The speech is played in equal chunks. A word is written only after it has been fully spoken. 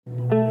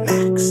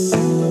Max.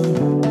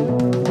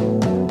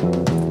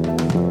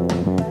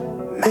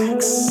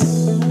 Max.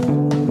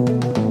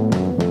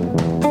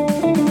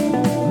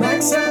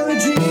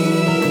 Maxology.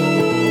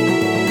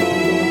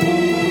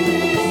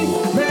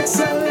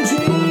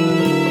 Maxology.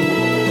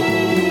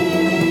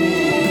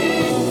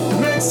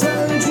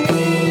 Maxology.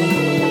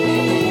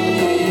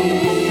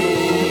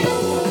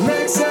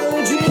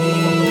 Maxology.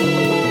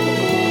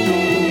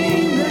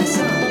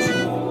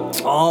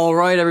 Maxology. All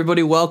right,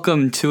 everybody,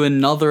 welcome to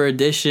another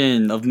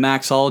edition of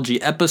Maxology,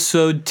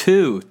 episode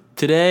 2.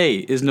 Today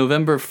is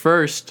November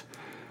 1st,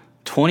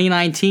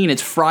 2019.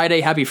 It's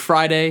Friday. Happy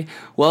Friday.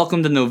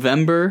 Welcome to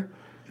November.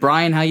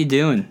 Brian, how you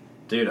doing?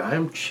 Dude, I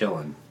am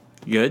chilling.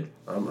 Good?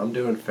 I'm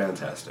doing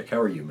fantastic. How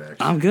are you, Max?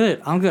 I'm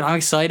good. I'm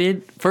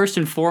excited. First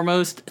and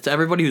foremost, to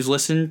everybody who's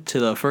listened to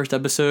the first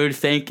episode,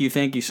 thank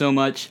you so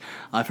much.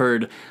 I've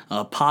heard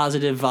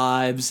positive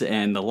vibes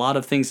and a lot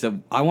of things that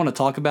I want to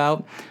talk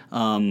about.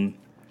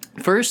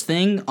 First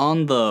thing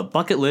on the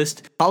bucket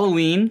list,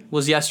 Halloween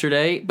was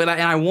yesterday, but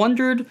I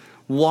wondered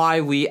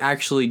why we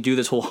actually do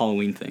this whole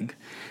Halloween thing.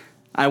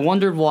 I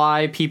wondered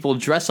why people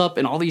dress up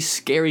in all these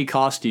scary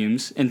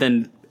costumes and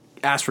then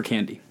ask for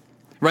candy.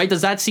 Right? Does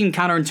that seem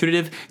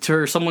counterintuitive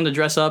for someone to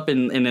dress up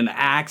in an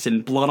axe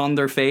and blood on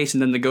their face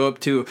and then to go up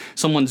to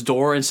someone's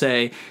door and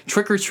say,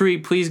 "Trick or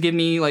treat, please give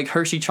me like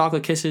Hershey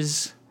chocolate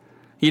kisses"?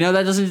 You know,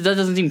 that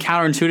doesn't seem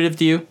counterintuitive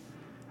to you?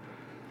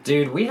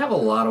 Dude, we have a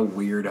lot of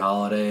weird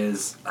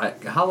holidays.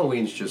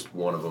 Halloween's just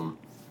one of them.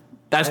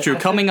 That's true.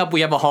 Coming up, we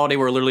have a holiday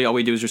where literally all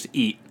we do is just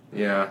eat.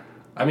 Yeah.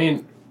 I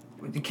mean,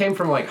 it came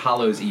from like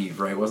Hallows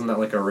Eve, right? Wasn't that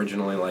like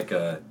originally like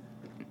a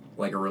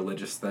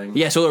religious thing?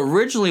 Yeah, so it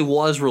originally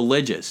was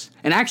religious.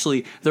 And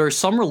actually, there are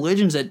some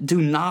religions that do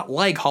not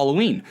like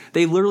Halloween.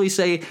 They literally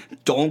say,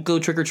 don't go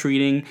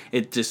trick-or-treating.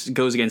 It just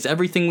goes against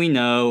everything we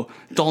know.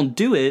 Don't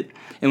do it.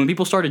 And when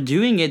people started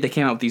doing it, they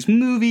came out with these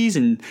movies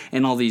and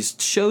all these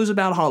shows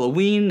about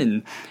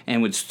Halloween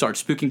and would start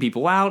spooking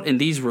people out.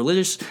 And these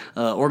religious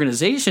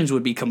organizations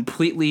would be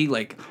completely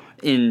like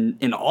in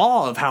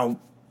awe of how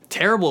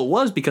terrible it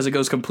was because it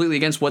goes completely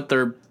against what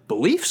their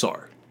beliefs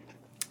are.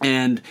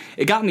 And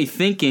it got me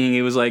thinking,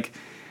 it was like,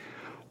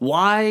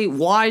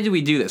 why do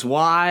we do this?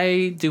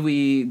 Why do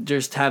we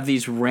just have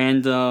these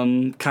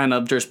random kind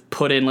of just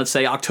put in, let's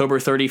say, October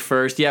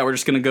 31st, yeah, we're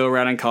just going to go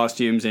around in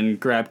costumes and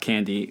grab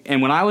candy.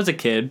 And when I was a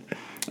kid,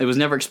 it was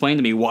never explained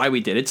to me why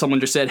we did it. Someone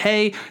just said,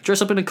 hey,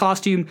 dress up in a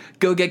costume,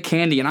 go get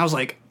candy. And I was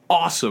like,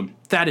 awesome,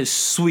 that is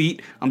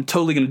sweet, I'm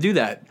totally going to do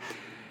that.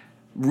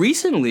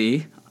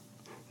 Recently,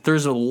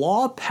 there's a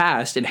law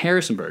passed in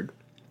Harrisonburg.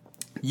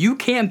 You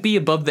can't be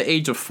above the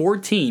age of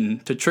 14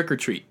 to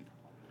trick-or-treat.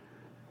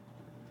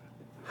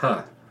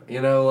 Huh.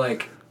 You know,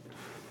 like,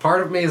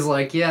 part of me is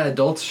like, yeah,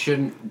 adults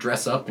shouldn't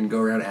dress up and go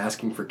around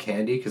asking for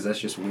candy because that's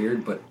just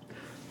weird, but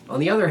on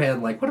the other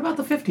hand, like, what about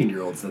the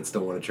 15-year-olds that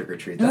still want to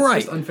trick-or-treat? That's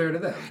right. Just unfair to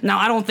them. Now,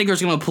 I don't think there's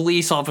going to be a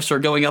police officer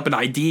going up and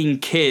IDing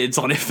kids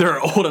on if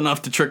they're old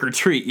enough to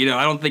trick-or-treat. You know,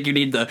 I don't think you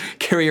need to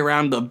carry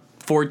around the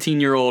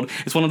 14-year-old.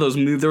 It's one of those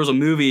movies. There was a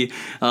movie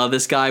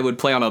this guy would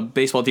play on a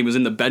baseball team. He was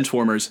in the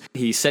Benchwarmers.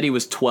 He said he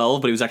was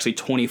 12, but he was actually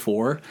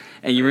 24.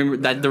 And you remember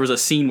that there was a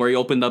scene where he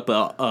opened up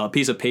a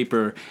piece of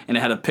paper and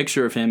it had a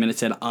picture of him and it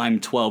said, "I'm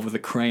 12" with a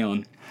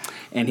crayon.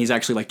 And he's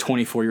actually like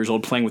 24 years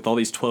old playing with all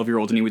these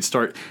 12-year-olds and he would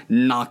start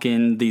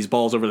knocking these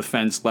balls over the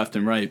fence left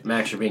and right.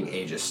 Max, you're being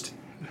ageist.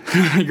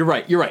 You're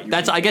right.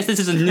 I guess this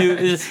is a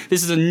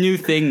new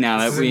thing now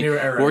that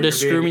we're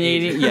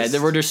discriminating. Yeah, that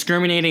we're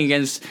discriminating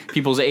against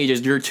people's ages.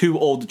 You're too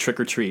old to trick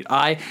or treat.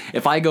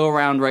 If I go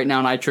around right now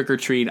and I trick or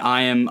treat,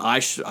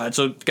 it's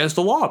against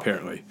the law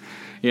apparently.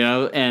 You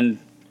know. And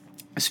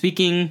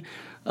speaking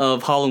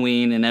of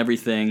Halloween and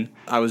everything,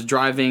 I was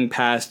driving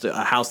past a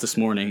house this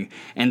morning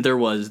and there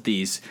was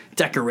these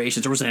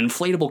decorations. There was an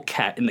inflatable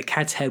cat and the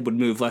cat's head would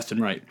move left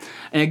and right.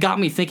 And it got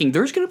me thinking,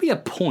 there's going to be a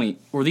point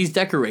where these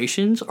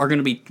decorations are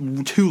going to be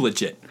too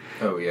legit.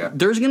 Oh, yeah.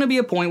 There's going to be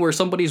a point where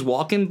somebody's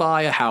walking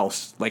by a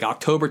house, like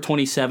October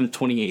 27th,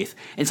 28th,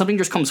 and something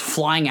just comes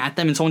flying at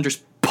them and someone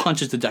just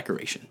punches the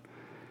decoration.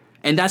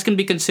 And that's going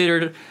to be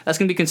considered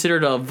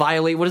a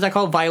what is that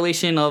called?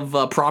 Violation of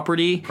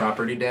property?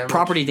 Property damage?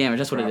 Property damage,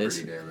 that's what it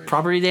is.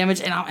 Property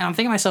damage. And I'm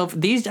thinking to myself,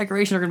 these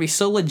decorations are going to be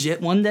so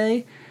legit one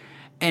day,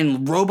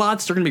 and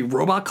robots, they're going to be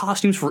robot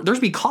costumes there's going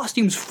to be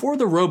costumes for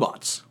the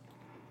robots.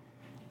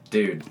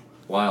 Dude,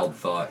 wild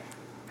thought.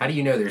 How do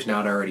you know there's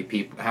not already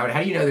people, how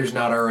do you know there's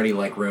not already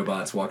like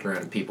robots walking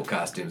around in people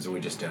costumes and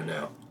we just don't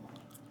know?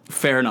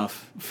 Fair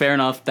enough.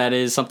 That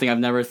is something I've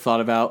never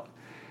thought about.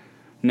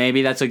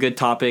 Maybe that's a good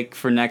topic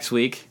for next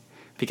week,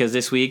 because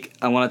this week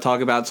I want to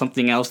talk about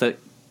something else that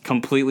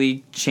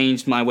completely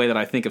changed my way that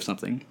I think of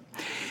something.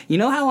 You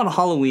know how on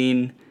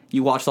Halloween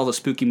you watched all the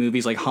spooky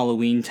movies like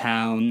Halloween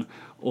Town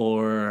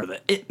or the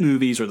It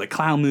movies or the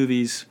Clown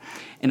movies?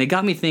 And it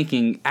got me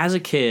thinking, as a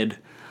kid,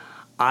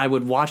 I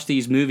would watch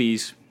these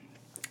movies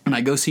and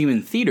I'd go see them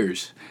in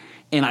theaters.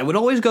 And I would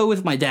always go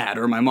with my dad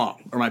or my mom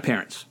or my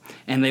parents.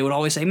 And they would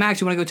always say, "Max,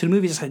 you want to go to the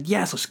movies?" I said,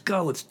 "Yes, let's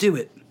go, let's do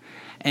it."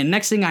 And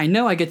next thing I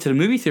know, I get to the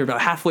movie theater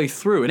about halfway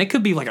through, and it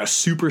could be like a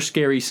super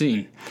scary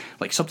scene,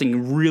 like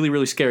something really,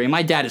 really scary. And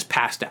my dad is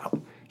passed out.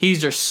 He's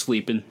just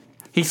sleeping.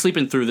 He's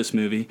sleeping through this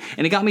movie.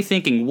 And it got me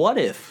thinking, what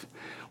if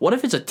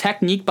it's a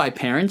technique by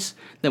parents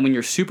that when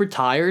you're super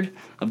tired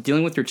of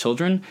dealing with your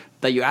children,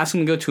 that you ask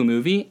them to go to a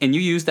movie, and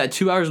you use that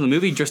 2 hours of the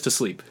movie just to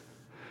sleep?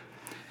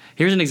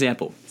 Here's an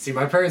example. See,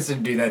 my parents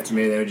didn't do that to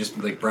me. They would just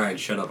be like, Brian,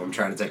 shut up. I'm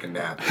trying to take a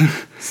nap.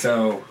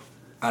 So...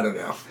 I don't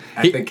know.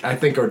 I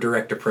think our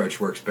direct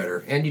approach works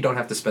better, and you don't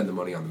have to spend the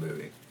money on the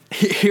movie.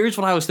 Here's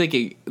what I was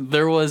thinking.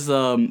 There was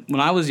when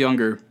I was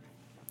younger,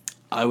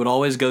 I would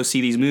always go see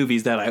these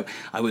movies that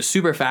I was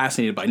super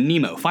fascinated by.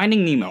 Nemo,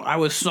 Finding Nemo. I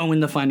was so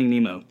into Finding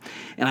Nemo,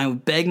 and I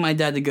would beg my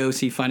dad to go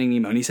see Finding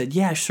Nemo, and he said,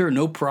 "Yeah, sure,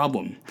 no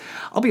problem."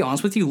 I'll be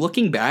honest with you.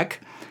 Looking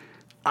back,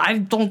 I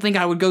don't think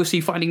I would go see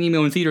Finding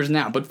Nemo in theaters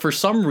now, but for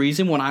some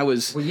reason when I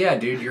was... Well, yeah,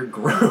 dude, you're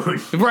grown.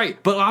 Right,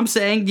 but I'm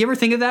saying, do you ever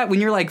think of that? When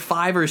you're like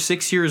 5 or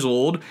 6 years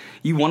old,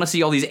 you want to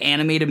see all these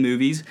animated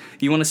movies.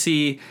 You want to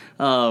see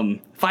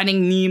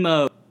Finding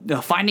Nemo,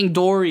 Finding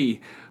Dory,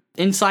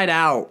 Inside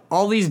Out,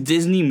 all these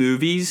Disney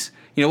movies.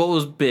 You know, what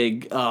was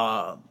big?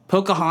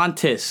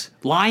 Pocahontas,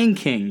 Lion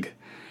King.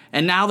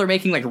 And now they're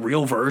making like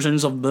real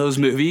versions of those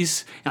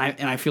movies,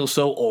 and I feel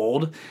so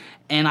old.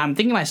 And I'm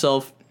thinking to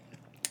myself...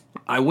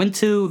 I went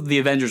to the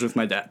Avengers with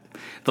my dad.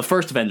 The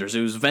first Avengers.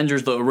 It was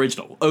Avengers, the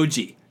original,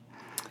 OG.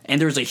 And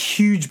there's a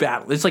huge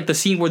battle. It's like the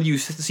scene where you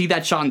see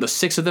that shot and the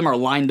 6 of them are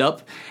lined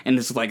up, and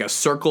it's like a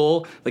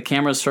circle. The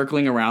camera's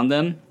circling around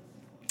them.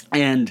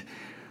 And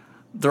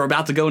they're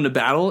about to go into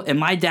battle, and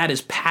my dad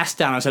is passed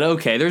down. I said,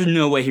 okay, there's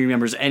no way he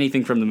remembers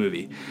anything from the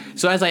movie.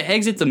 So as I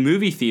exit the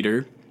movie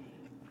theater,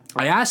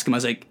 I asked him, I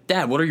was like,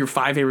 Dad, what are your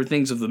 5 favorite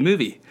things of the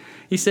movie?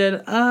 He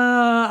said,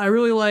 I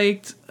really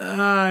liked,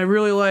 well,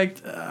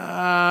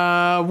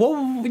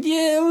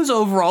 yeah, it was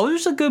overall, it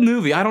was a good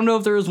movie. I don't know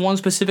if there was one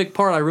specific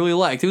part I really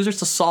liked. It was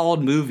just a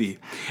solid movie.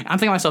 And I'm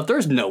thinking to myself,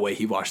 there's no way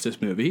he watched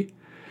this movie.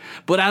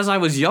 But as I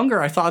was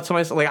younger, I thought to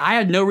myself, like, I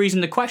had no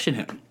reason to question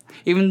him.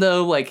 Even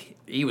though, like,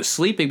 he was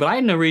sleeping, but I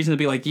had no reason to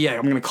be like, yeah,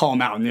 I'm going to call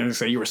him out and they're going to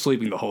say you were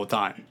sleeping the whole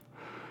time.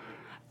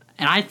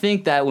 And I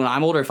think that when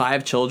I'm older, if I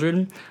have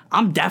children,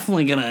 I'm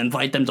definitely going to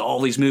invite them to all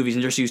these movies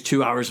and just use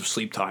 2 hours of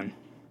sleep time.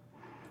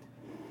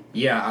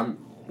 Yeah,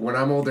 when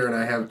I'm older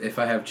and if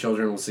I have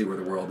children, we'll see where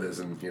the world is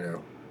in,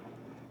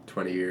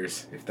 20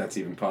 years, if that's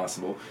even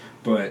possible.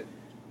 But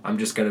I'm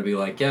just going to be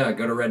like, yeah,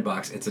 go to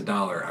Redbox, it's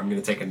 $1, I'm going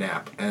to take a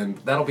nap. And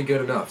that'll be good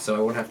enough, so I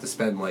won't have to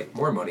spend, like,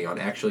 more money on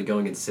actually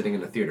going and sitting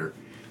in a theater.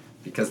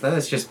 Because then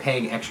it's just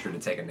paying extra to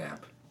take a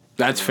nap.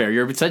 That's fair.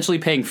 You're essentially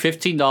paying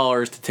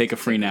 $15 to take a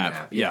free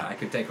nap. Yeah, I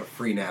could take a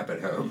free nap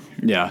at home.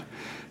 Yeah.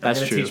 That's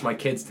I'm true. gonna teach my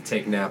kids to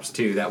take naps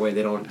too. That way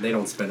they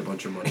don't spend a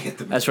bunch of money at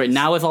the movies. That's right.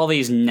 Now with all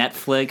these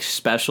Netflix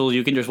specials,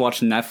 you can just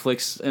watch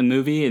Netflix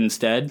movie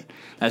instead.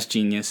 That's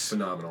genius.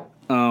 Phenomenal.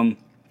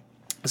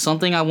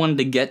 Something I wanted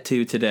to get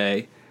to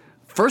today.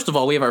 First of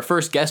all, we have our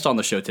first guest on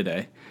the show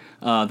today.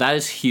 That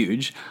is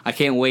huge. I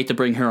can't wait to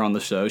bring her on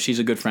the show. She's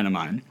a good friend of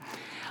mine.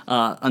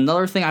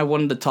 Another thing I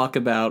wanted to talk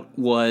about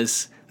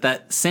was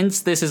that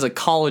since this is a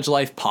college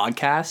life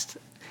podcast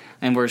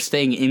and we're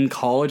staying in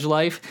college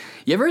life,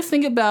 you ever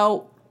think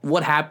about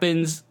what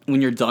happens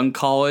when you're done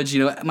college?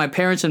 You know, my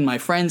parents and my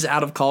friends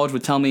out of college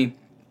would tell me,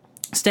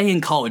 stay in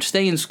college,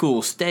 stay in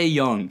school, stay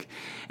young.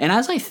 And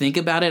as I think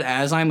about it,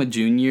 as I'm a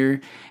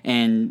junior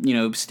and,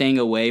 staying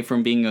away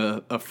from being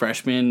a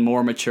freshman,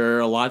 more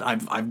mature,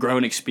 I've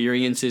grown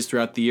experiences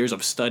throughout the years.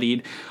 I've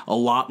studied a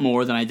lot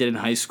more than I did in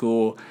high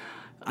school.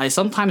 I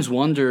sometimes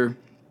wonder,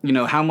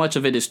 how much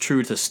of it is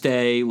true to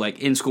stay like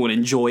in school and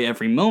enjoy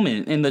every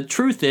moment. And the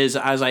truth is,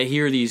 as I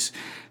hear these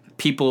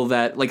people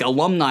that, like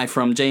alumni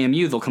from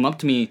JMU, they'll come up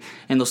to me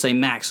and they'll say,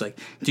 Max, like,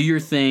 do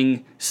your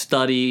thing,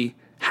 study,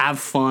 have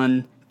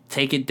fun,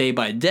 take it day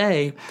by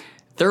day.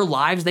 Their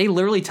lives, they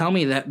literally tell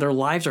me that their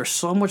lives are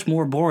so much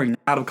more boring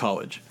out of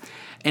college.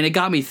 And it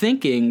got me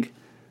thinking,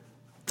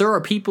 there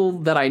are people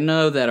that I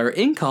know that are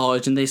in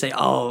college and they say,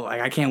 oh,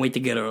 I can't wait to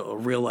get a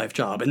real life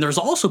job. And there's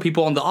also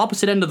people on the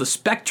opposite end of the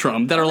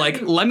spectrum that are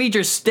like, let me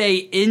just stay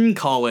in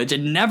college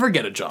and never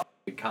get a job.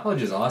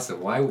 College is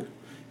awesome. Why?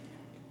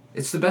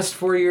 It's the best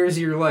 4 years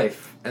of your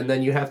life. And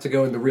then you have to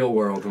go in the real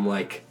world and,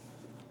 like,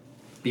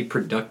 be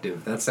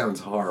productive. That sounds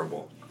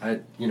horrible.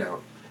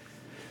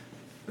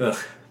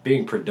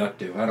 Being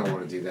productive. I don't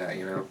want to do that,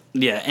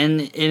 Yeah,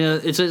 and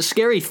it's a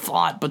scary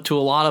thought, but to a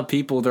lot of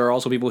people, there are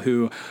also people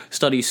who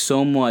study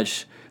so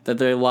much that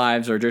their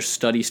lives are just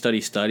study,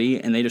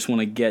 and they just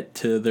want to get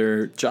to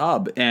their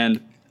job.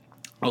 And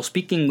I was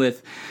speaking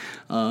with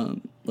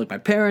my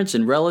parents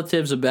and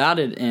relatives about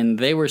it, and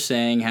they were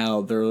saying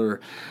how their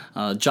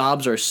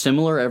jobs are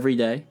similar every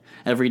day.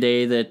 Every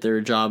day that their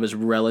job is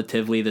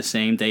relatively the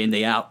same day in,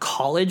 day out.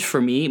 College,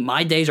 for me,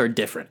 my days are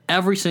different.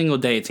 Every single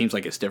day it seems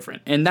like it's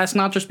different. And that's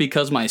not just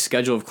because my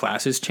schedule of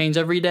classes change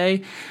every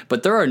day,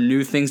 but there are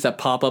new things that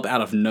pop up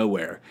out of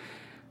nowhere.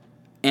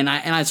 And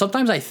I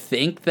sometimes I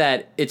think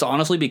that it's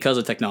honestly because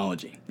of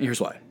technology.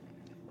 Here's why.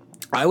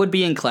 I would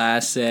be in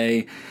class,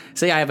 say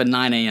I have a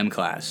 9 a.m.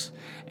 class,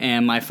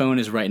 and my phone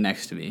is right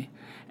next to me.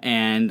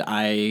 and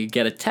I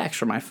get a text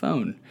from my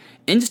phone.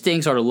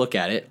 Instincts are to look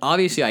at it.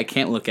 Obviously, I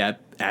can't look at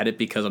it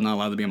because I'm not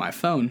allowed to be on my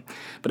phone.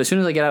 But as soon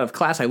as I get out of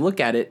class, I look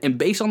at it, and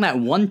based on that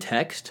one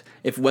text,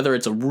 if whether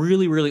it's a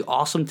really, really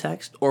awesome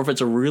text or if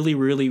it's a really,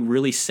 really,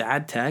 really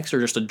sad text or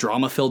just a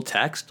drama-filled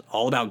text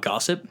all about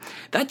gossip,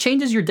 that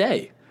changes your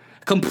day.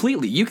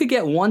 Completely. You could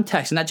get one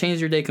text and that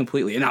changes your day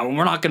completely. Now,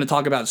 we're not going to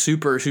talk about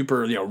super,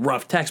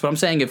 rough text, but I'm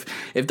saying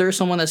if there's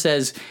someone that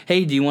says,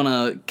 hey, do you want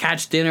to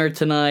catch dinner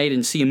tonight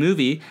and see a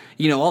movie,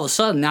 all of a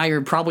sudden now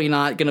you're probably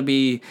not going to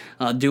be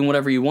doing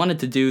whatever you wanted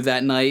to do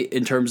that night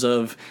in terms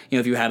of,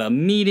 if you had a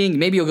meeting,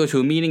 maybe you'll go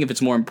to a meeting if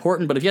it's more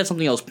important, but if you had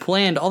something else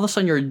planned, all of a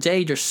sudden your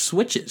day just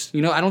switches.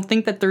 I don't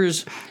think that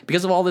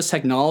because of all this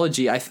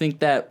technology, I think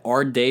that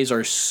our days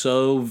are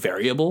so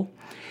variable.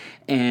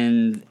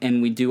 And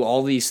we do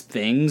all these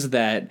things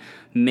that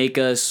make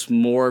us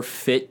more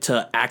fit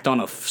to act on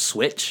a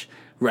switch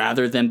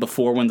rather than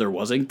before when there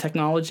wasn't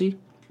technology.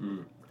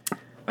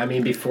 I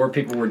mean, before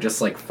people were just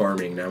like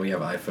farming. Now we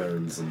have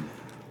iPhones and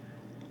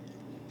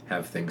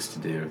have things to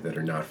do that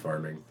are not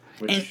farming.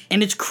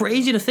 And it's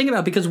crazy to think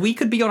about because we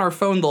could be on our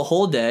phone the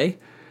whole day,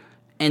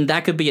 and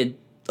that could be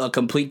a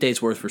complete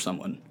day's worth for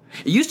someone.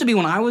 It used to be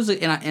when I was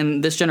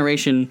in this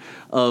generation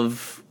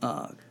of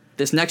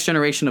this next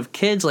generation of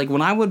kids, like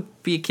when I would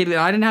be a kid,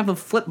 I didn't have a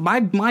flip.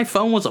 My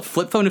phone was a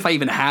flip phone if I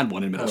even had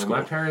one in middle school.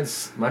 My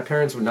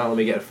parents would not let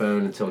me get a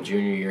phone until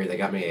junior year. They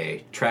got me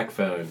a track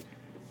phone,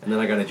 and then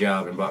I got a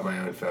job and bought my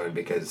own phone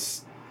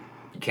because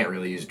you can't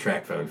really use a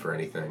track phone for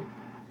anything,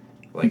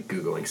 like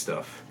Googling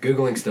stuff.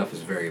 Googling stuff is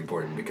very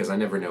important because I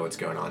never know what's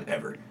going on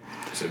ever.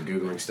 So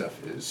Googling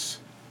stuff is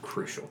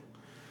crucial.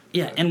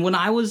 Yeah, and when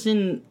I was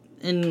in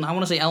I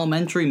want to say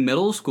elementary,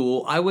 middle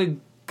school, I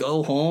would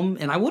go home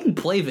and I wouldn't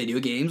play video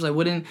games. I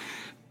wouldn't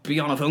be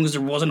on a phone because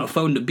there wasn't a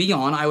phone to be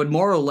on. I would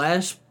more or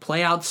less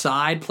play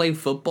outside, play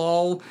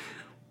football,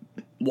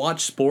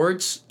 watch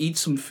sports, eat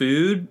some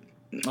food,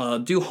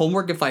 do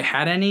homework if I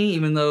had any,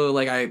 even though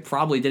I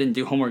probably didn't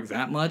do homework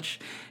that much.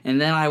 And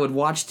then I would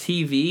watch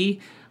TV,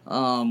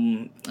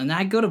 and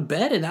I'd go to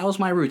bed, and that was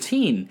my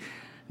routine.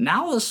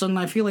 Now all of a sudden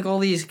I feel like all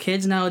these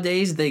kids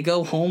nowadays, they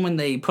go home and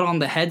they put on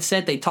the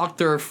headset, they talk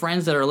to their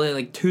friends that are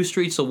like 2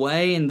 streets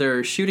away, and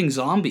they're shooting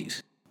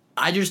zombies.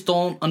 I just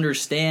don't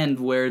understand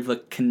where the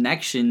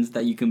connections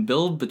that you can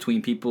build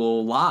between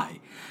people lie.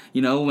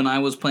 When I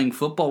was playing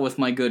football with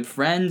my good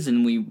friends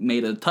and we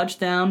made a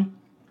touchdown,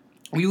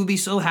 we would be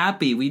so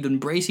happy. We'd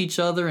embrace each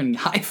other and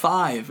high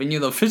five. And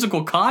the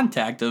physical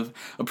contact of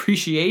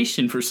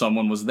appreciation for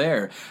someone was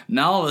there.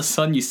 Now all of a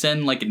sudden you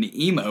send an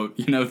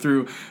emote,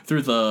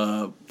 through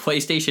the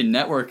PlayStation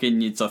Network,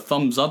 and it's a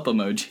thumbs up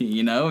emoji,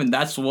 and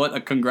that's what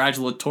a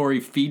congratulatory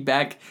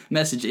feedback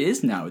message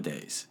is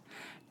nowadays.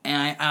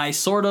 And I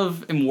sort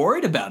of am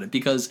worried about it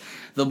because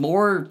the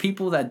more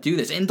people that do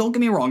this, and don't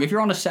get me wrong, if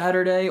you're on a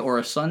Saturday or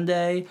a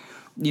Sunday,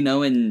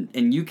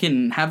 and you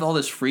can have all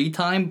this free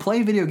time,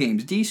 play video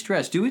games,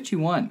 de-stress, do what you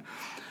want.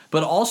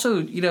 But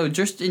also,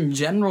 just in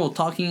general,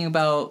 talking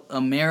about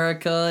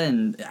America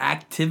and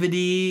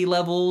activity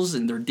levels,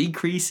 and they're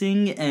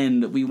decreasing,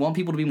 and we want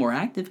people to be more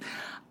active,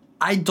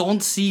 I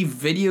don't see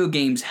video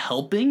games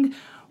helping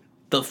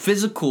the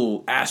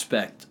physical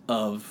aspect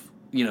of,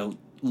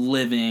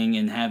 living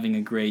and having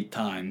a great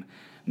time.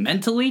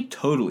 Mentally,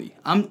 totally.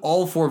 I'm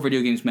all for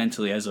video games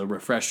mentally as a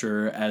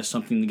refresher, as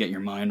something to get your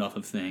mind off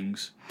of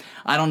things.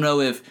 I don't know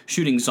if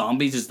shooting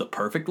zombies is the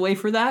perfect way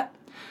for that,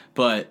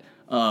 but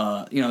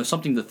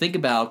something to think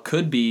about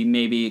could be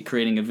maybe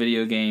creating a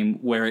video game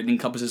where it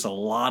encompasses a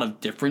lot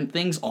of different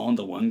things all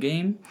into one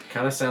game.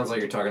 Kind of sounds like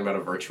you're talking about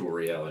a virtual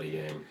reality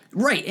game.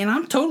 Right, and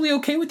I'm totally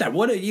okay with that.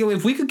 What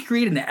if we could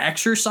create an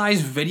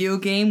exercise video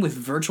game with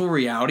virtual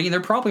reality, and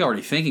they're probably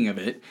already thinking of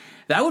it,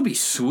 that would be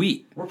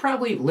sweet. We're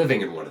probably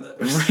living in one of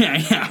those.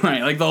 Yeah,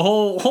 right. Like the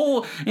whole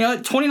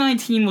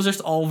 2019 was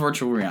just all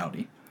virtual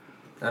reality.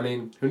 I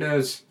mean, who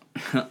knows?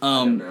 I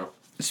don't know.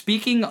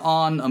 Speaking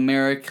on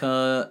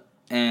America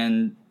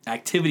and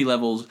activity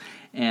levels,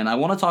 and I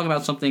want to talk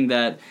about something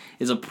that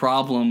is a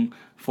problem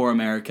for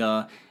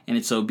America, and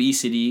it's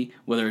obesity,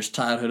 whether it's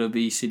childhood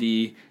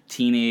obesity,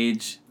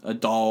 teenage,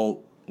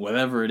 adult,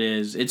 whatever it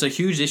is. It's a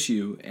huge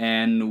issue,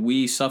 and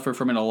we suffer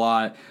from it a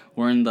lot.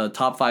 We're in the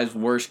top 5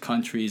 worst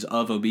countries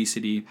of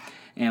obesity,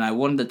 and I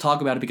wanted to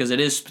talk about it because it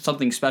is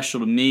something special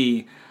to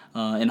me.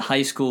 In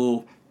high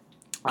school,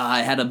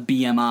 I had a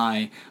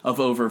BMI of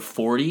over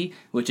 40,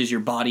 which is your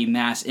body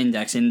mass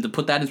index. And to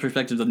put that in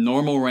perspective, the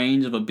normal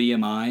range of a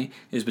BMI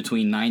is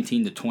between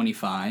 19 to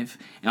 25,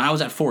 and I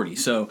was at 40.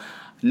 So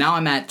now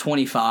I'm at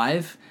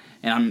 25,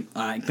 and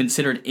I'm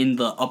considered in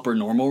the upper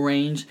normal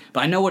range.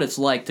 But I know what it's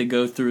like to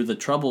go through the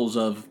troubles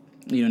of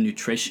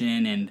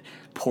nutrition and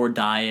poor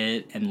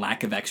diet and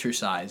lack of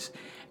exercise.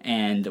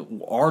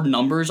 And our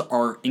numbers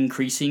are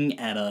increasing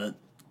at a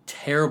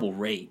terrible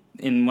rate.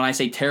 And when I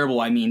say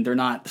terrible, I mean they're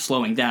not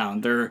slowing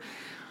down. They're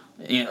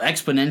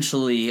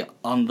exponentially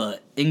on the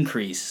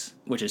increase,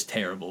 which is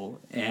terrible.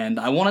 And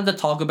I wanted to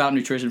talk about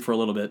nutrition for a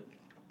little bit.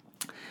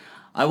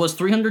 I was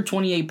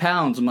 328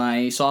 pounds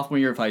my sophomore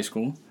year of high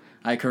school.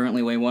 I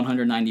currently weigh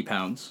 190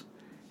 pounds.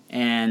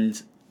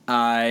 And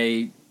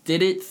I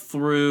did it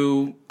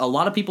through, a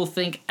lot of people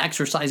think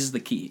exercise is the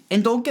key.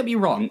 And don't get me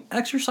wrong,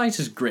 exercise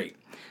is great.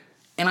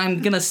 And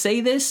I'm going to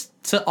say this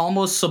to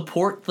almost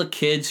support the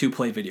kids who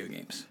play video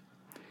games.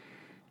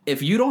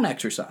 If you don't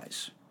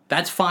exercise,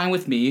 that's fine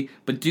with me,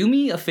 but do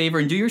me a favor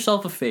and do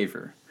yourself a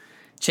favor.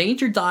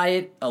 Change your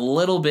diet a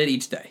little bit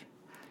each day.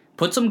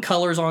 Put some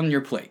colors on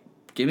your plate.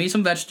 Give me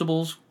some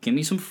vegetables, give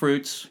me some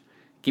fruits,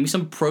 give me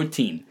some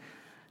protein.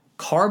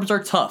 Carbs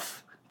are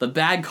tough. The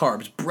bad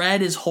carbs.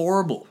 Bread is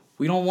horrible.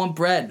 We don't want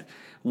bread.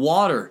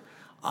 Water.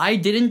 I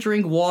didn't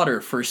drink water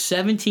for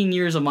 17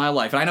 years of my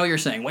life. And I know you're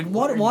saying, like,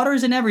 water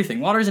isn't everything.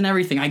 Water isn't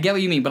everything. I get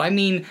what you mean. But I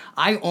mean,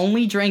 I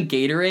only drank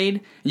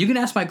Gatorade. You can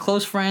ask my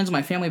close friends,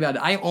 my family about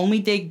it. I only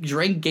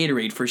drank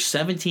Gatorade for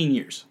 17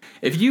 years.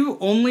 If you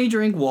only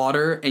drink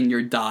water and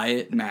your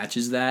diet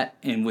matches that,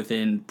 and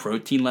within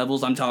protein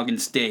levels, I'm talking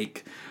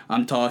steak,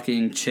 I'm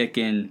talking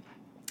chicken,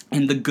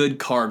 and the good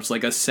carbs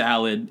like a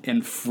salad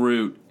and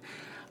fruit,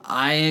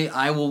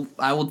 I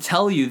will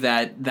tell you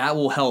that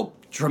will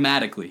help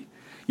dramatically.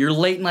 Your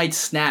late night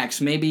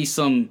snacks, maybe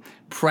some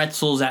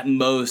pretzels at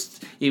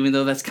most, even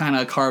though that's kind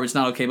of a carb, it's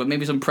not okay, but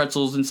maybe some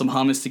pretzels and some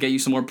hummus to get you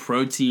some more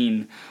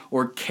protein,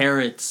 or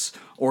carrots,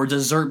 or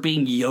dessert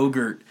being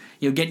yogurt.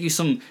 Get you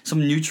some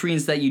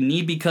nutrients that you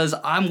need, because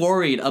I'm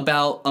worried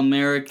about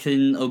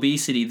American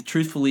obesity.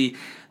 Truthfully,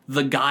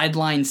 the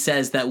guideline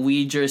says that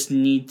we just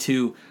need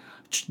to,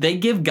 they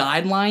give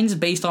guidelines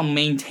based on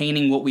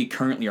maintaining what we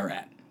currently are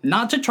at,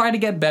 not to try to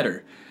get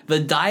better. The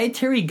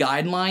dietary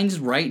guidelines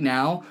right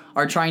now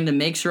are trying to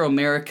make sure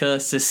America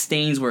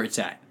sustains where it's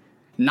at,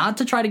 not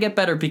to try to get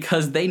better,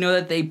 because they know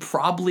that they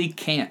probably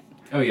can't.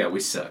 Oh yeah, we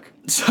suck.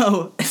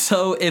 So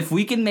if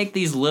we can make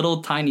these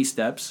little tiny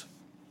steps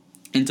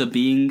into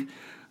being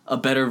a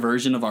better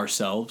version of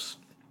ourselves,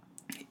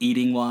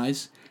 eating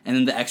wise, and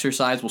then the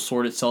exercise will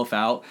sort itself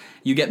out,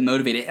 you get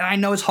motivated. And I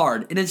know it's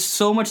hard. It is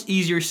so much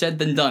easier said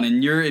than done.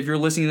 And if you're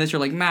listening to this,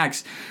 you're like,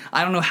 Max,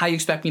 I don't know how you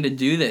expect me to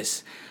do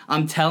this.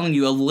 I'm telling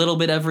you, a little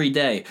bit every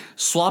day.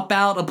 Swap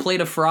out a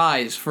plate of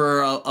fries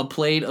for a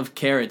plate of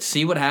carrots.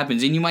 See what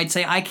happens. And you might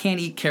say, I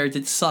can't eat carrots.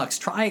 It sucks.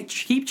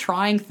 Keep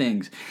trying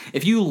things.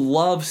 If you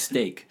love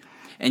steak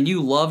and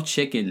you love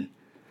chicken,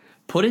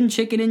 put in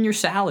chicken in your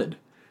salad.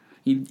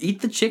 You eat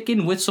the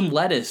chicken with some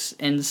lettuce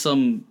and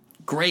some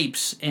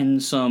grapes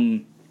and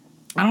some,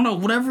 I don't know,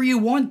 whatever you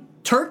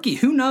want. Turkey,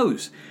 who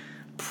knows?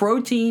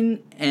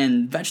 Protein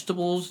and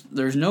vegetables,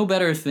 there's no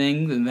better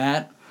thing than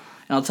that.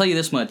 And I'll tell you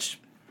this much.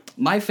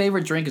 My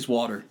favorite drink is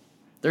water.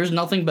 There's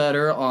nothing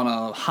better on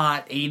a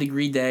hot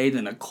 8-degree day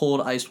than a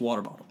cold iced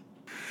water bottle.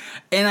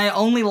 And I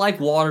only like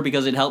water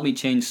because it helped me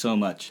change so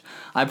much.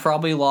 I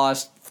probably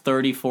lost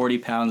 30, 40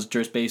 pounds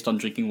just based on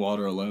drinking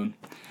water alone.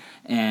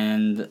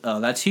 And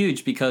that's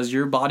huge because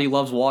your body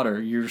loves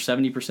water. You're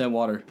 70%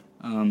 water.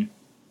 And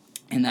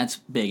that's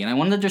big. And I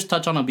wanted to just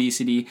touch on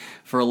obesity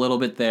for a little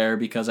bit there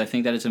because I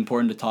think that it's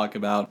important to talk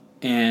about.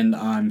 And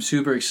I'm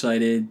super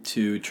excited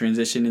to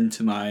transition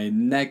into my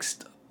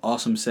next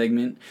awesome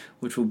segment,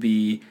 which will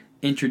be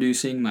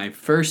introducing my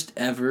first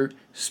ever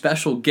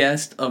special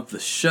guest of the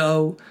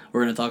show.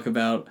 We're going to talk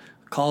about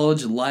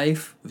college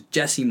life with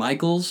Jesse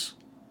Michaels.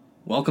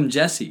 Welcome,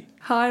 Jesse.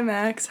 Hi,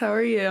 Max. How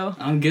are you?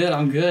 I'm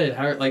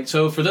good.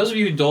 So for those of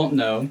you who don't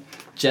know,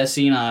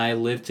 Jesse and I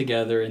lived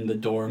together in the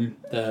dorm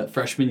the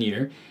freshman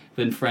year.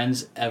 Been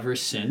friends ever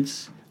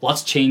since.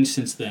 Lots changed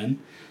since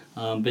then.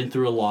 Been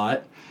through a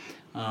lot.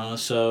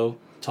 So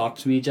talk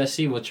to me,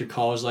 Jesse. What's your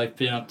college life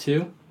been up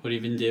to? What have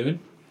you been doing?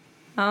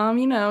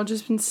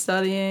 Just been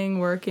studying,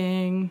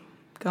 working,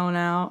 going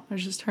out. I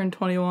just turned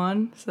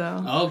 21,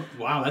 so. Oh,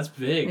 wow, that's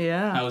big.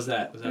 Yeah. How was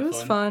that? Was that fun? It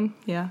was fun.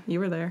 Yeah, you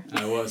were there.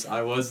 I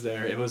was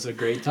there. It was a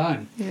great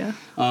time. Yeah.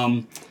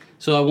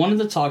 So I wanted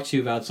to talk to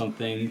you about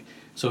something.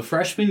 So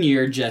freshman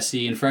year,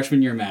 Jesse, and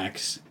freshman year,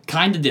 Max,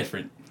 kind of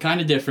different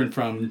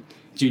from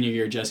junior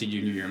year, Jesse,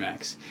 junior year,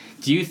 Max.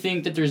 Do you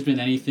think that there's been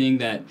anything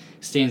that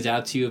stands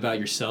out to you about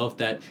yourself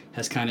that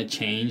has kind of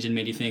changed and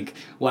made you think,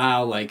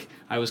 wow, like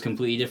I was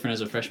completely different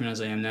as a freshman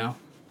as I am now?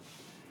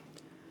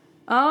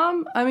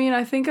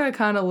 I think I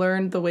kind of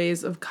learned the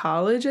ways of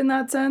college in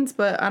that sense,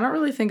 but I don't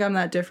really think I'm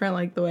that different,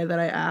 like the way that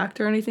I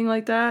act or anything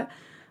like that.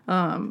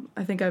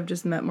 I think I've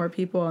just met more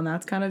people and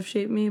that's kind of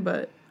shaped me,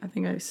 but I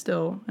think I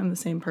still am the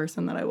same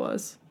person that I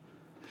was.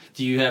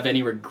 Do you have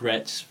any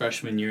regrets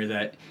freshman year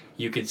that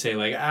you could say,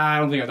 like, I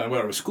don't think I've done,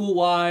 whether it was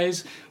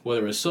school-wise,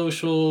 whether it was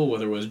social,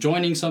 whether it was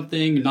joining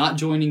something, not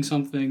joining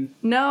something?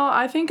 No,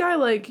 I think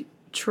I,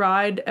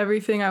 tried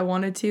everything I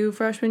wanted to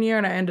freshman year,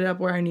 and I ended up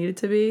where I needed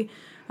to be.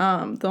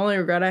 The only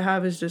regret I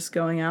have is just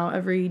going out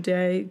every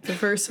day the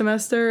first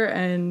semester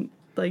and,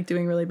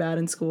 doing really bad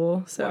in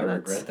school. So I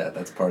regret that.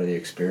 That's part of the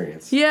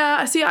experience.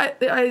 Yeah, see,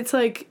 it's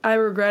I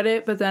regret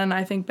it, but then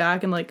I think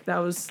back and, that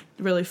was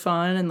really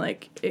fun, and,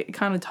 it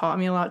kind of taught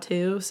me a lot,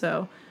 too.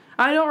 So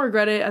I don't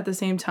regret it at the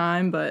same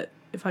time, but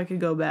if I could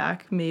go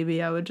back,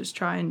 maybe I would just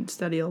try and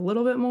study a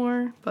little bit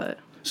more, but...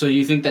 So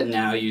you think that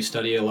now you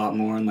study a lot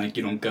more and, like,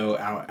 you don't go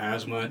out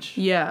as much?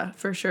 Yeah,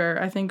 for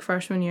sure. I think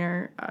freshman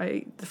year,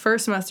 the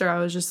first semester, I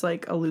was just,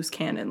 like, a loose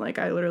cannon. Like,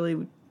 I literally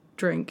would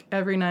drink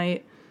every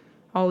night,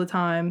 all the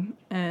time,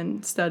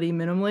 and study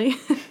minimally.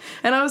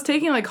 And I was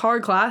taking, like,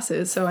 hard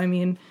classes, so, I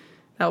mean,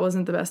 that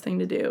wasn't the best thing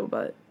to do,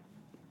 but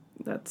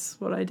that's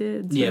what I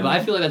did. So. Yeah, but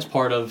I feel like that's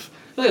part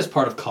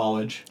of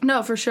college.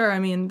 No, for sure. I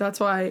mean,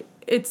 that's why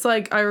it's,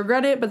 like, I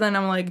regret it, but then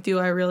I'm like, do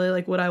I really,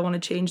 like, would I want to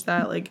change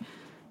that? Like,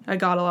 I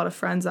got a lot of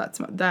friends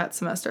that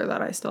semester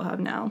that I still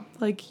have now,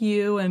 like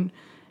you and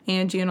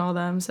Angie and all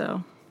them,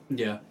 so.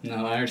 Yeah,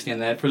 no, I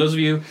understand that. For those of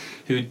you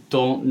who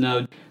don't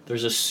know,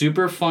 there's a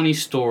super funny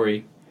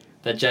story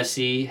that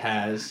Jessie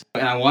has,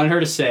 and I want her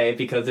to say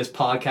because this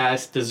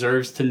podcast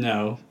deserves to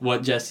know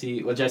what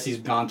Jessie's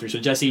gone through. So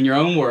Jessie, in your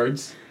own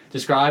words,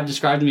 describe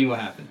to me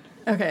what happened.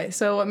 Okay,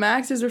 so what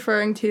Max is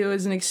referring to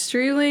is an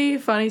extremely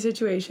funny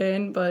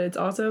situation, but it's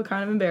also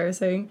kind of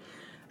embarrassing.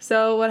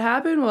 So what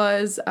happened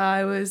was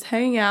I was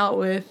hanging out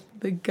with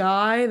the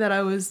guy that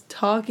I was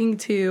talking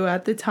to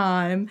at the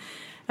time,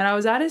 and I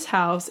was at his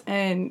house,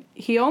 and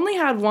he only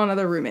had one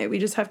other roommate. We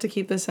just have to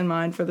keep this in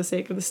mind for the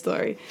sake of the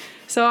story.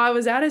 So I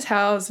was at his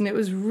house, and it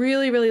was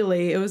really, really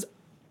late. It was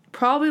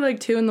probably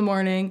like 2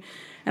 a.m,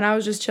 and I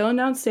was just chilling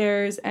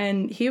downstairs,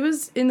 and he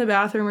was in the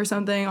bathroom or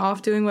something,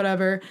 off doing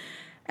whatever,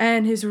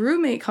 and his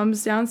roommate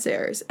comes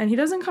downstairs, and he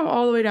doesn't come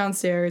all the way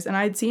downstairs, and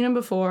I'd seen him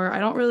before. I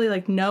don't really,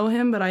 like, know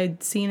him, but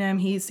I'd seen him,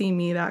 he'd seen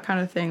me, that kind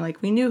of thing. Like,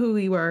 we knew who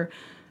we were.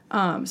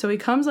 So he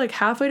comes, like,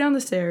 halfway down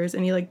the stairs,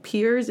 and he, like,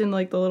 peers in,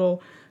 like, the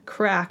little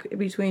crack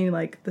between,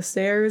 like, the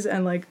stairs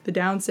and, like, the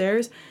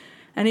downstairs,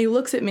 and he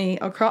looks at me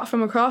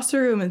from across the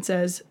room and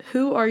says,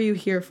 "Who are you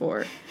here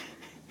for?"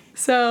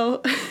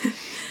 So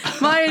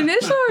my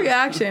initial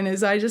reaction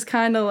is I just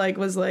kind of, like,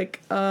 was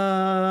like,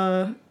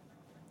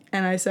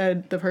 and I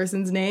said the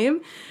person's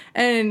name,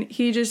 and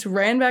he just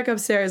ran back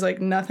upstairs like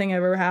nothing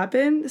ever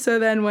happened. So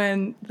then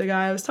when the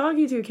guy I was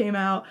talking to came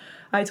out,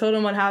 I told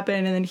him what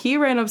happened, and then he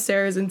ran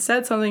upstairs and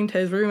said something to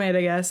his roommate,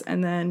 I guess,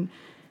 and then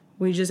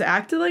we just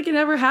acted like it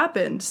never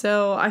happened.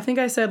 So I think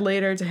I said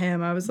later to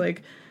him, I was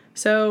like,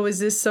 so is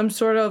this some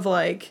sort of,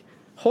 like,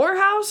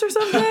 whorehouse or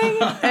something?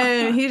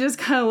 And he just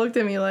kind of looked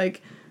at me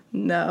like,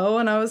 no,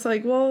 and I was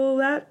like, well,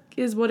 that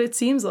is what it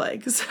seems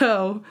like,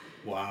 so...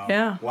 Wow.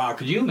 Yeah. Wow.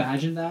 Could you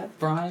imagine that,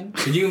 Brian?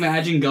 Could you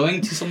imagine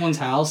going to someone's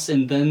house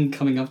and then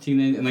coming up to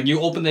you and like they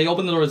open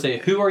the door and say,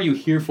 "Who are you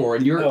here for?"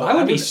 And I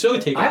would be so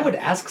taken. I would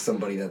ask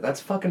somebody that. That's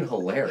fucking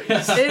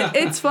hilarious.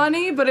 It's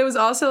funny, but it was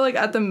also like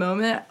at the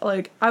moment,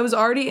 like I was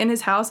already in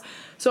his house,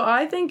 so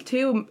I think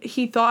too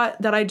he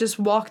thought that I just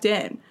walked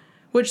in,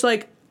 which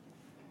like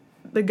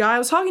the guy I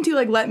was talking to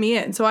like let me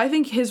in. So I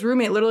think his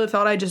roommate literally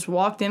thought I just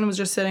walked in and was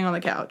just sitting on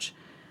the couch,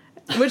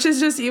 which is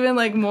just even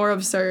like more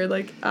absurd.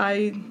 Like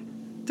I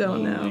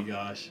don't know. Oh my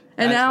gosh.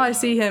 And now wild. I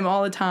see him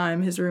all the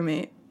time, his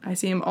roommate. I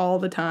see him all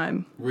the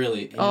time.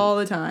 Really? All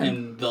the time.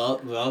 And the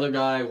other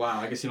guy, wow,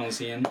 I guess you don't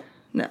see him?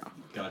 No.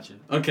 Gotcha.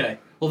 Okay.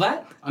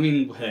 Well,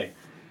 hey,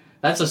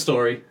 that's a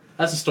story.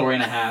 That's a story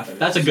and a half.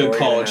 That's a good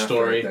college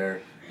story.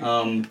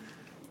 Right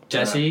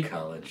Jessie,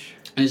 college.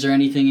 Is there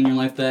anything in your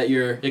life that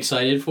you're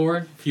excited for?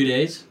 A few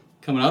days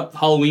coming up?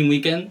 Halloween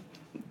weekend?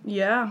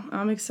 Yeah,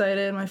 I'm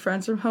excited. My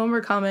friends from home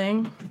are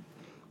coming.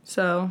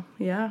 So,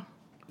 yeah.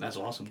 That's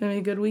awesome. Gonna be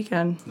a good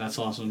weekend. That's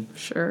awesome.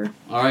 Sure.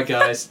 All right,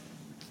 guys.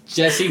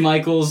 Jessie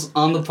Michaels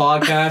on the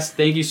podcast.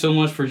 Thank you so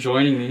much for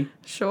joining me.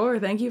 Sure.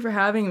 Thank you for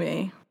having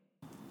me.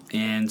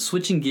 And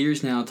switching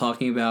gears now,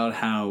 talking about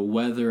how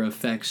weather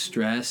affects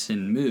stress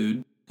and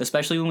mood,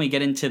 especially when we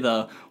get into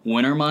the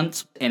winter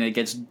months and it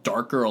gets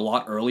darker a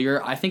lot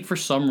earlier. I think for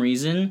some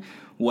reason,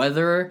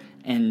 weather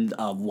and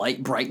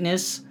light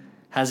brightness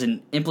has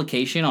an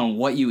implication on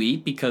what you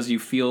eat because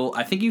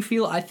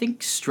I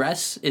think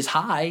stress is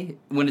high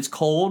when it's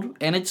cold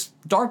and it's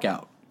dark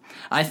out.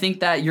 I think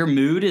that your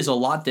mood is a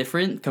lot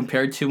different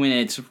compared to when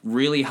it's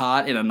really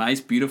hot and a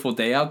nice, beautiful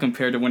day out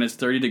compared to when it's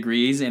 30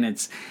 degrees and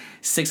it's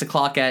 6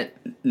 o'clock at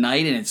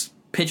night and it's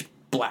pitch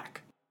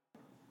black.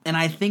 And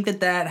I think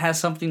that has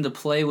something to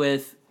play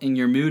with in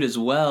your mood as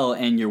well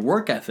and your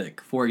work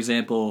ethic. For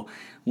example,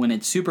 when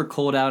it's super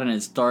cold out and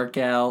it's dark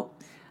out,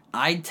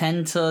 I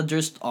tend to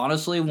just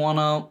honestly want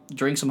to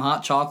drink some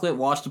hot chocolate,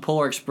 watch the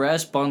Polar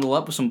Express, bundle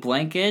up with some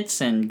blankets,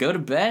 and go to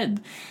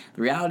bed.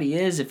 The reality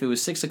is, if it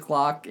was 6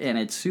 o'clock and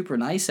it's super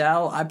nice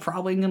out, I'm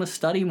probably going to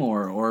study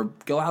more or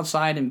go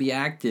outside and be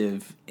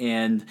active.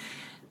 And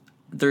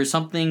there's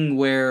something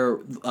where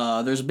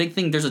there's a big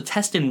thing. There's a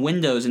test in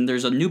Windows, and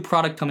there's a new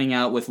product coming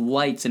out with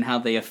lights and how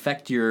they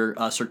affect your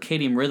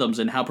circadian rhythms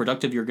and how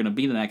productive you're going to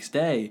be the next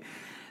day.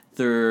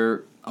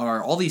 There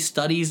are all these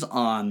studies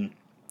on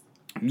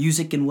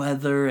music and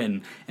weather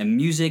and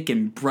music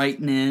and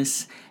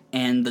brightness,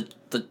 and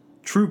the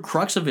true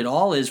crux of it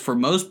all is for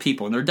most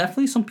people, and there are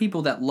definitely some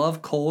people that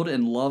love cold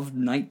and love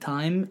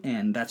nighttime,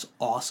 and that's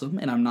awesome,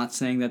 and I'm not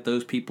saying that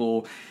those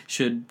people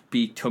should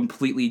be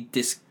completely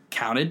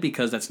discounted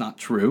because that's not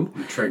true.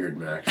 You triggered,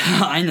 Max.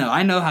 I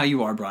know how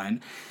you are,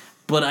 Brian.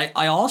 But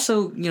I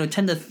also,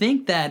 tend to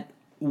think that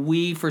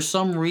we, for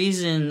some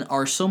reason,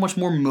 are so much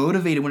more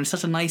motivated when it's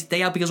such a nice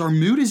day out because our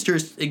mood is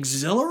just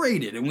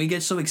exhilarated and we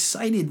get so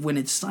excited when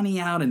it's sunny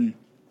out and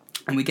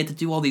we get to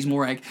do all these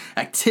more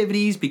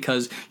activities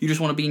because you just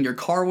want to be in your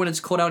car when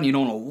it's cold out and you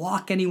don't want to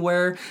walk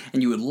anywhere,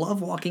 and you would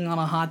love walking on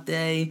a hot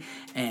day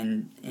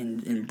and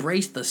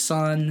embrace the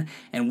sun,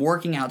 and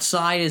working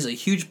outside is a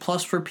huge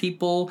plus for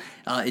people.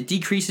 It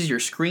decreases your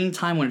screen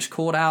time when it's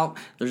cold out.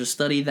 There's a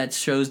study that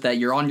shows that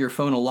you're on your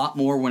phone a lot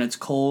more when it's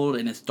cold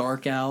and it's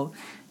dark out.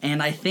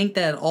 And I think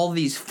that all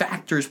these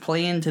factors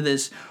play into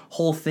this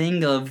whole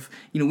thing of,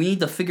 we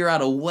need to figure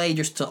out a way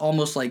just to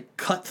almost like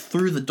cut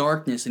through the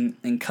darkness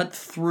and cut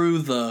through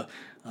the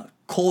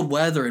cold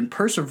weather and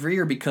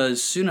persevere,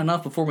 because soon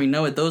enough, before we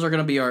know it, those are going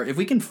to be if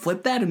we can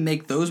flip that and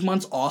make those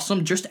months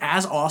awesome, just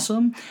as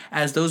awesome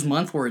as those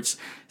months where it's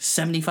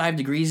 75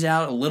 degrees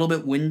out, a little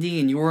bit windy,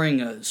 and you're wearing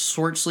a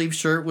short sleeve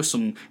shirt with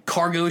some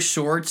cargo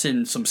shorts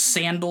and some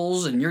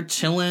sandals, and you're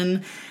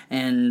chilling.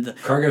 And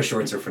cargo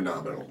shorts are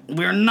phenomenal.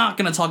 We're not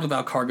going to talk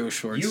about cargo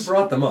shorts. You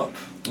brought them up.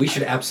 We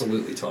should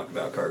absolutely talk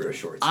about cargo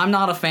shorts. I'm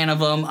not a fan of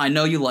them. I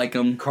know you like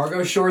them.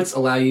 Cargo shorts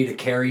allow you to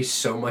carry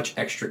so much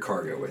extra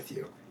cargo with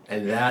you.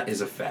 And that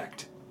is a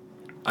fact.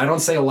 I don't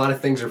say a lot of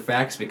things are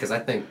facts because I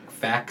think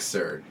facts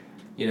are,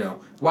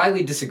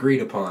 widely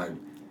disagreed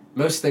upon.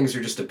 Most things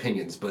are just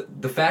opinions.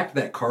 But the fact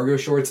that cargo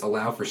shorts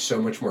allow for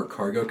so much more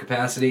cargo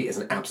capacity is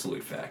an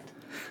absolute fact.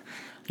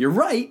 You're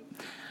right.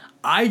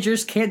 I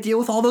just can't deal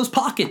with all those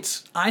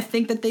pockets. I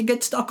think that they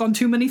get stuck on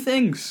too many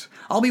things.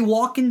 I'll be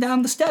walking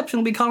down the steps and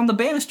I'll be caught on the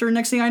banister, and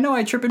next thing I know,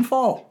 I trip and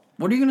fall.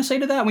 What are you going to say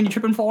to that when you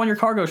trip and fall on your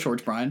cargo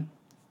shorts, Brian?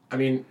 I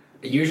mean,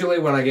 usually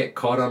when I get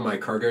caught on my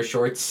cargo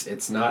shorts,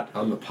 it's not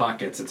on the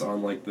pockets, it's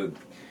on like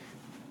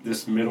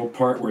this middle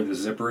part where the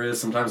zipper is.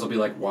 Sometimes I'll be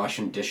like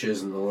washing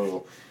dishes and the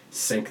little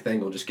sink thing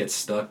will just get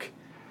stuck,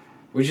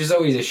 which is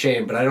always a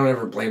shame, but I don't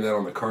ever blame that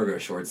on the cargo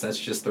shorts. That's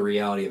just the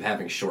reality of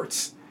having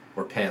shorts.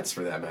 Or pants,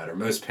 for that matter.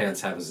 Most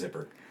pants have a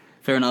zipper.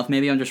 Fair enough.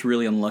 Maybe I'm just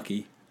really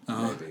unlucky.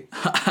 Maybe.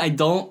 I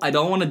don't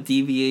want to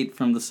deviate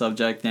from the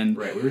subject, and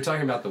right. We were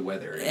talking about the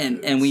weather,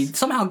 and we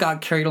somehow got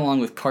carried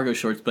along with cargo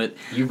shorts. But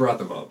you brought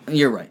them up.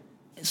 You're right.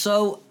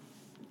 So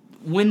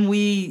when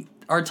we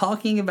are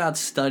talking about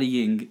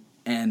studying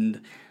and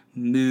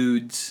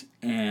moods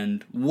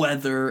and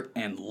weather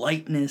and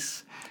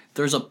lightness,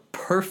 there's a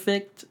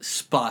perfect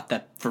spot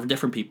that for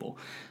different people.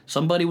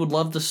 Somebody would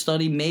love to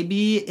study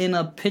maybe in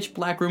a pitch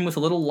black room with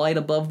a little light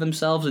above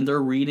themselves and they're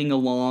reading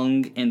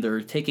along and they're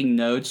taking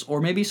notes.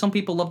 Or maybe some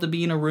people love to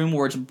be in a room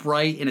where it's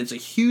bright and it's a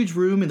huge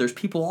room and there's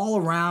people all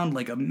around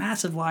like a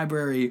massive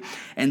library,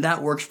 and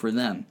that works for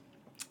them.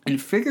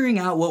 And figuring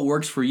out what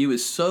works for you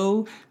is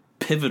so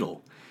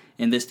pivotal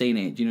in this day and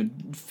age.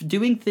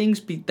 Doing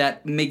things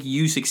that make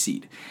you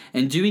succeed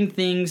and doing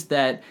things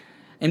that...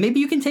 And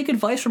maybe you can take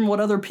advice from what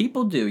other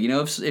people do.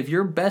 If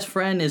your best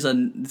friend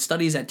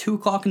studies at 2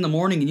 o'clock in the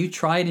morning and you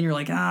try it and you're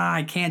like,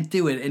 I can't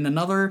do it. And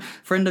another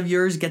friend of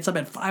yours gets up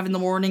at 5 in the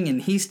morning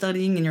and he's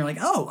studying and you're like,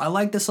 oh, I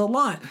like this a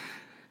lot.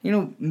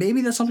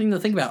 Maybe that's something to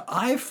think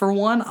about. For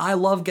one, I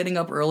love getting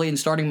up early and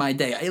starting my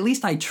day. At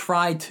least I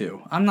try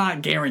to. I'm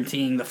not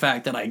guaranteeing the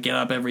fact that I get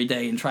up every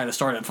day and try to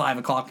start at 5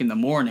 o'clock in the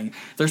morning.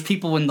 There's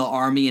people in the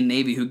Army and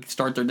Navy who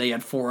start their day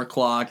at 4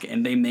 o'clock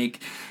and they make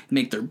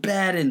their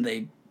bed and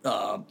they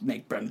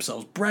make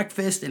themselves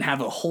breakfast and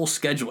have a whole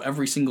schedule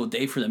every single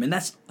day for them, and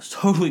that's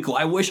totally cool.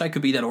 I wish I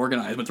could be that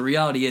organized, but the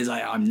reality is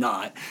I'm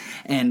not,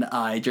 and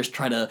I just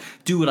try to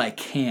do what I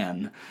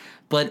can.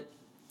 But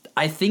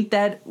I think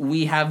that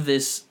we have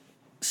this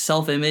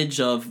self-image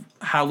of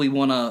how we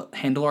want to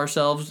handle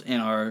ourselves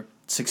and our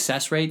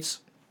success rates,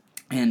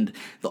 and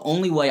the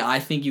only way I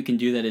think you can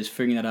do that is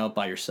figuring that out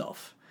by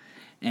yourself.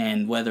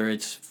 And whether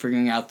it's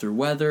figuring out through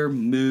weather,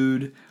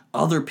 mood,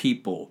 other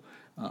people,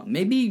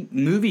 maybe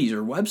movies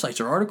or websites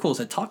or articles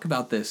that talk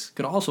about this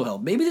could also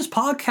help. Maybe this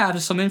podcast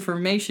is some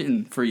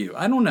information for you.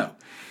 I don't know.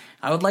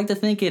 I would like to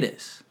think it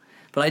is.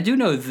 But I do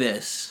know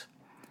this.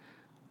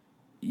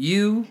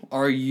 You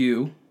are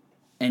you,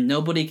 and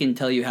nobody can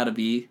tell you how to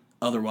be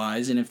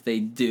otherwise. And if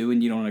they do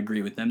and you don't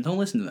agree with them, don't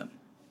listen to them.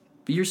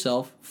 Be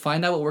yourself.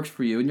 Find out what works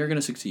for you, and you're going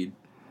to succeed.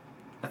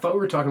 I thought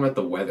we were talking about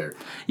the weather.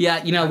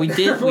 Yeah, we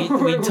did.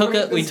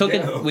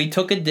 We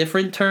took a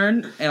different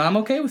turn, and I'm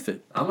okay with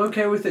it. I'm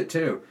okay with it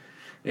too.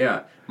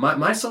 Yeah,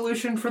 my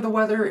solution for the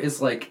weather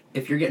is like,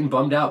 if you're getting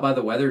bummed out by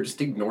the weather,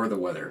 just ignore the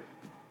weather,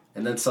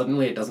 and then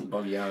suddenly it doesn't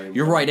bum you out anymore.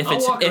 You're right. If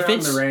it's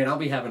in the rain, I'll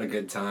be having a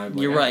good time.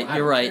 You're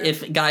right.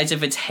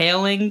 If it's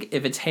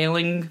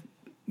hailing,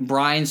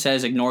 Brian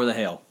says ignore the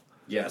hail.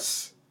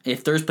 Yes.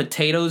 If there's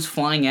potatoes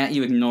flying at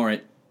you, ignore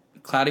it.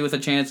 Cloudy with a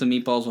chance of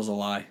meatballs was a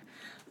lie.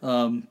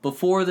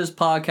 Before this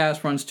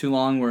podcast runs too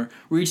long, we're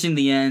reaching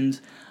the end.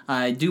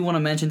 I do want to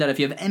mention that if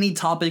you have any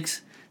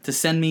topics to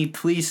send me,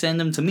 please send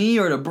them to me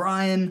or to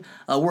Brian.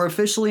 We're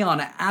officially on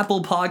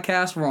Apple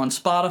Podcasts. We're on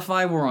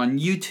Spotify. We're on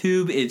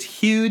YouTube. It's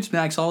huge.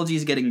 Maxology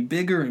is getting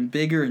bigger and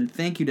bigger, and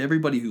thank you to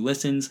everybody who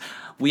listens.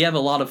 We have a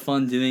lot of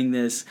fun doing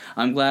this.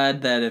 I'm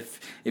glad that if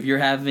you're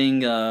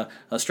having a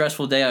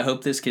stressful day, I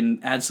hope this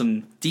can add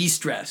some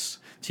de-stress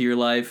to your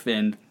life.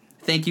 And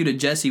thank you to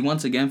Jesse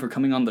once again for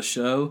coming on the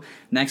show.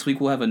 Next week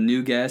we'll have a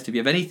new guest. If you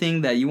have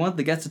anything that you want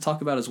the guest to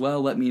talk about as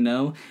well, let me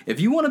know. If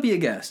you want to be a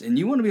guest and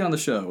you want to be on the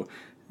show,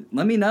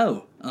 let me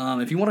know.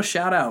 If you want a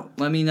shout out,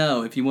 let me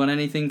know. If you want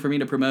anything for me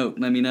to promote,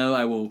 let me know.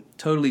 I will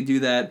totally do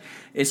that.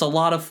 It's a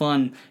lot of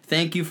fun.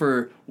 Thank you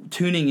for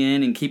tuning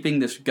in and keeping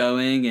this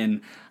going.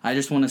 And I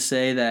just want to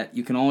say that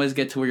you can always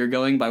get to where you're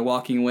going by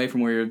walking away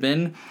from where you've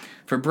been.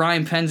 For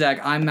Brian Penzak,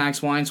 I'm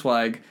Max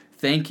Weinswag.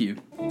 Thank you.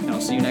 And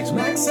I'll see you next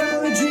week.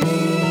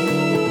 Maxology.